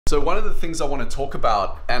So one of the things I want to talk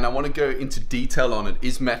about, and I want to go into detail on it,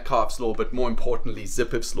 is Metcalfe's law, but more importantly,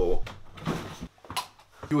 ZIPF's law.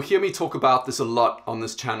 You'll hear me talk about this a lot on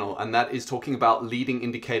this channel, and that is talking about leading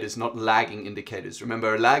indicators, not lagging indicators.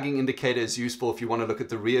 Remember, a lagging indicator is useful if you want to look at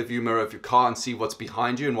the rear view mirror of your car and see what's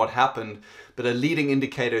behind you and what happened. But a leading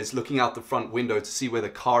indicator is looking out the front window to see where the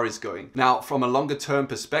car is going. Now, from a longer term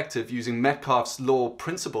perspective, using Metcalfe's law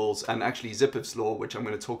principles and actually ZIPF's law, which I'm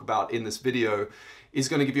going to talk about in this video, is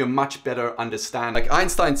going to give you a much better understanding. Like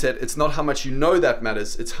Einstein said, it's not how much you know that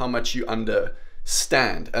matters, it's how much you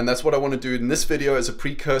understand. And that's what I want to do in this video as a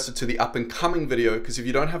precursor to the up and coming video, because if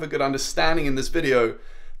you don't have a good understanding in this video,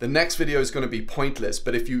 the next video is going to be pointless.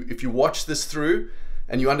 But if you watch this through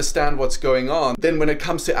and you understand what's going on, then when it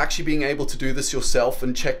comes to actually being able to do this yourself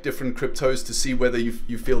and check different cryptos to see whether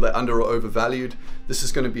you feel they're under or overvalued, this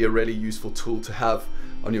is going to be a really useful tool to have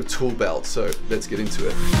on your tool belt. So let's get into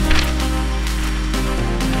it.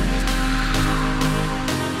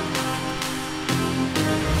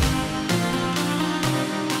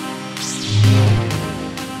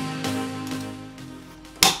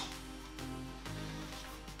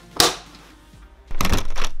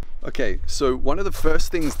 Okay, so one of the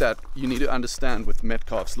first things that you need to understand with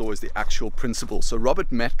Metcalfe's law is the actual principle. So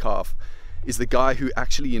Robert Metcalfe is the guy who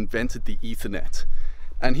actually invented the Ethernet.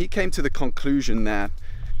 And he came to the conclusion that,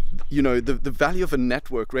 you know, the value of a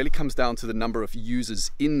network really comes down to the number of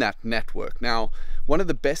users in that network. Now, one of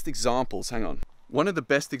the best examples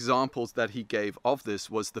that he gave of this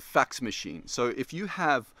was the fax machine. So if you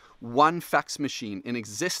have one fax machine in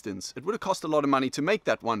existence, it would have cost a lot of money to make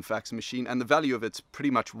that one fax machine, and the value of it's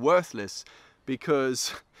pretty much worthless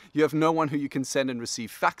because you have no one who you can send and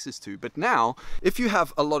receive faxes to. But now, if you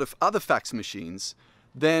have a lot of other fax machines,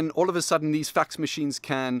 then all of a sudden these fax machines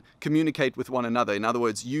can communicate with one another. In other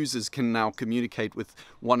words, users can now communicate with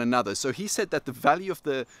one another. So he said that the value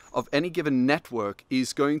of any given network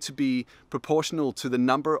is going to be proportional to the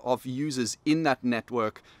number of users in that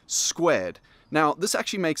network squared. Now, this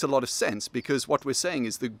actually makes a lot of sense, because what we're saying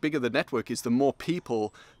is the bigger the network is, the more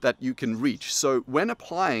people that you can reach. So when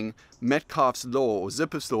applying Metcalfe's law or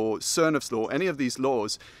ZIPF's law, Chernoff's law, any of these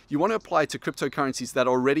laws, you want to apply to cryptocurrencies that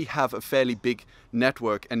already have a fairly big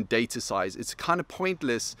network and data size. It's kind of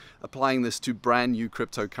pointless applying this to brand new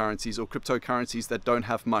cryptocurrencies or cryptocurrencies that don't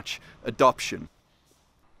have much adoption.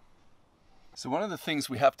 So one of the things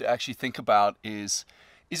we have to actually think about is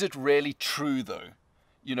it really true though?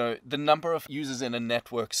 You know, the number of users in a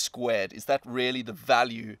network squared, is that really the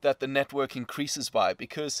value that the network increases by?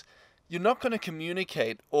 Because you're not going to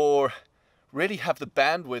communicate or really have the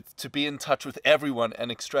bandwidth to be in touch with everyone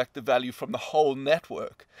and extract the value from the whole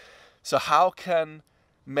network. So how can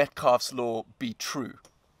Metcalfe's law be true?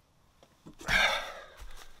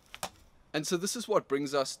 And so this is what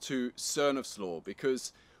brings us to Chernoff's law,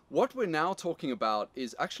 because what we're now talking about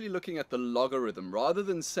is actually looking at the logarithm rather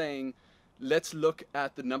than saying, let's look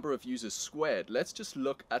at the number of users squared. Let's just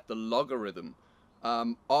look at the logarithm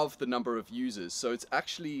of the number of users. So it's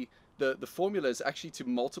actually, the formula is actually to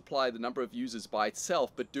multiply the number of users by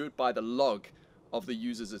itself, but do it by the log of the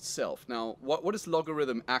users itself. Now, what does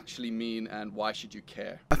logarithm actually mean, and why should you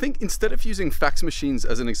care? I think instead of using fax machines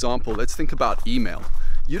as an example, let's think about email.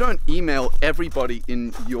 You don't email everybody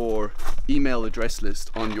in your email address list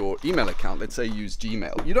on your email account. Let's say you use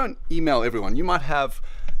Gmail. You don't email everyone. You might have,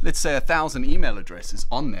 let's say, 1,000 email addresses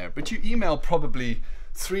on there, but you email probably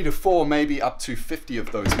 3 to 4, maybe up to 50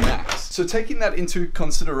 of those max. So taking that into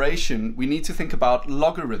consideration, we need to think about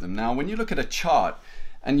logarithm. Now, when you look at a chart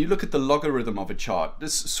and you look at the logarithm of a chart,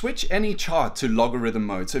 just switch any chart to logarithm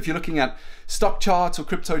mode. So if you're looking at stock charts or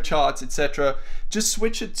crypto charts, etc., just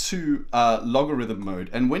switch it to logarithm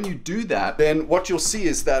mode. And when you do that, then what you'll see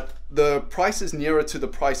is that the prices nearer to the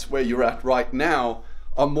price where you're at right now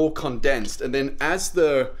are more condensed, and then as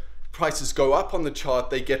the prices go up on the chart,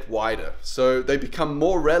 they get wider, so they become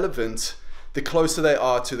more relevant the closer they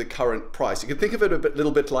are to the current price. You can think of it a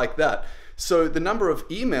little bit like that. So the number of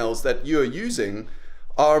emails that you're using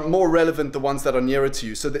are more relevant, the ones that are nearer to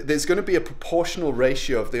you. So there's going to be a proportional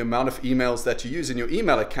ratio of the amount of emails that you use in your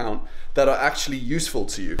email account that are actually useful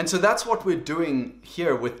to you. And so that's what we're doing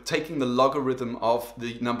here with taking the logarithm of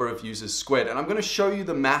the number of users squared. And I'm going to show you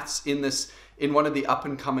the maths in one of the up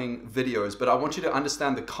and coming videos, but I want you to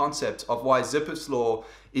understand the concept of why ZIPF's law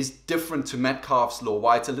is different to Metcalfe's law,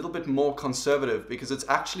 why it's a little bit more conservative, because it's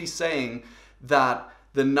actually saying that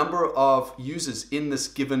the number of users in this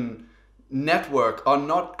given network are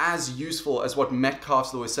not as useful as what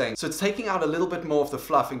Metcalfe's law is saying. So it's taking out a little bit more of the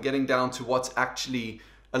fluff and getting down to what's actually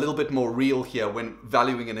a little bit more real here when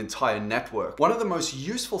valuing an entire network. One of the most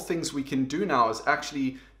useful things we can do now is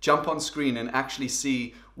actually jump on screen and actually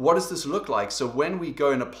see what does this look like. So when we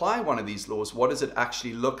go and apply one of these laws, what does it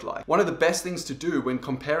actually look like? One of the best things to do when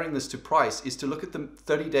comparing this to price is to look at the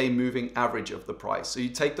 30-day moving average of the price. So you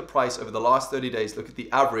take the price over the last 30 days, look at the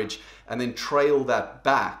average, and then trail that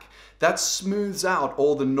back. That smooths out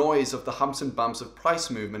all the noise of the humps and bumps of price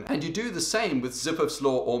movement. And you do the same with ZIPF's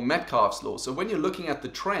law or Metcalfe's law. So when you're looking at the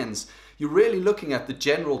trends, you're really looking at the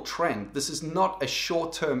general trend. This is not a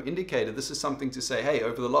short-term indicator. This is something to say, hey,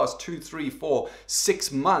 over the last 2, 3, 4,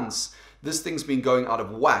 6 months, this thing's been going out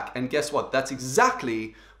of whack. And guess what? That's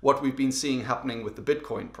exactly what we've been seeing happening with the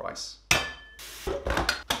Bitcoin price.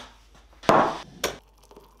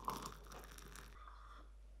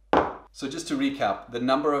 So just to recap, the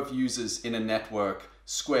number of users in a network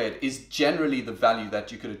squared is generally the value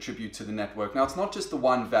that you could attribute to the network. Now, it's not just the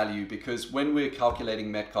one value, because when we're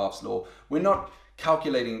calculating Metcalfe's law, we're not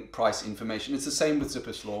calculating price information. It's the same with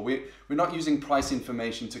ZIPF's law. We're not using price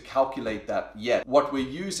information to calculate that yet. What we're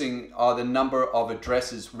using are the number of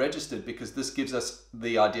addresses registered, because this gives us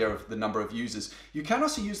the idea of the number of users. You can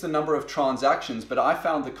also use the number of transactions, but I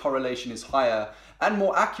found the correlation is higher and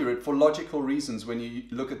more accurate for logical reasons when you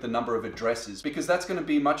look at the number of addresses, because that's going to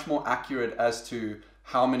be much more accurate as to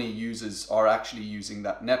how many users are actually using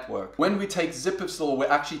that network. When we take ZIPF's law, we're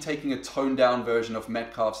actually taking a toned down version of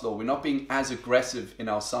Metcalfe's law. We're not being as aggressive in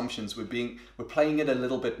our assumptions. We're playing it a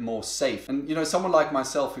little bit more safe. And you know, someone like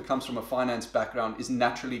myself who comes from a finance background is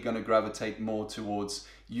naturally going to gravitate more towards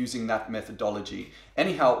using that methodology.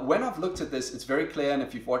 Anyhow, when I've looked at this, it's very clear, and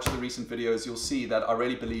if you've watched the recent videos, you'll see that I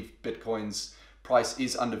really believe Bitcoin's price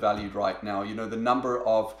is undervalued right now. You know, the number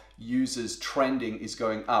of users trending is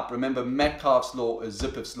going up. Remember, Metcalfe's law or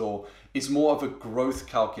ZIPF's law is more of a growth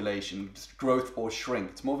calculation, growth or shrink.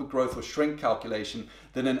 It's more of a growth or shrink calculation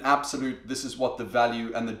than an absolute, this is what the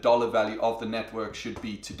value and the dollar value of the network should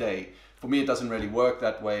be today. For me, it doesn't really work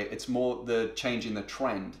that way. It's more the change in the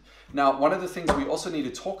trend. Now, one of the things we also need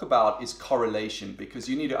to talk about is correlation, because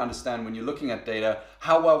you need to understand when you're looking at data,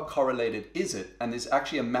 how well correlated is it? And there's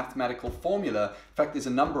actually a mathematical formula. In fact, there's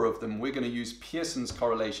a number of them. We're going to use Pearson's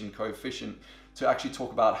correlation coefficient to actually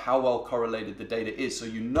talk about how well correlated the data is, so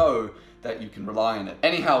you know that you can rely on it.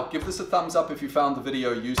 Anyhow, give this a thumbs up if you found the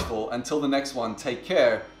video useful. Until the next one, take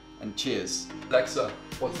care and cheers. Alexa,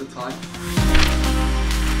 what's the time?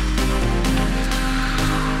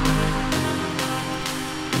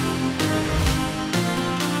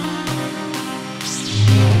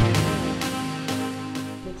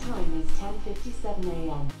 The time is 10:57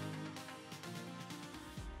 a.m.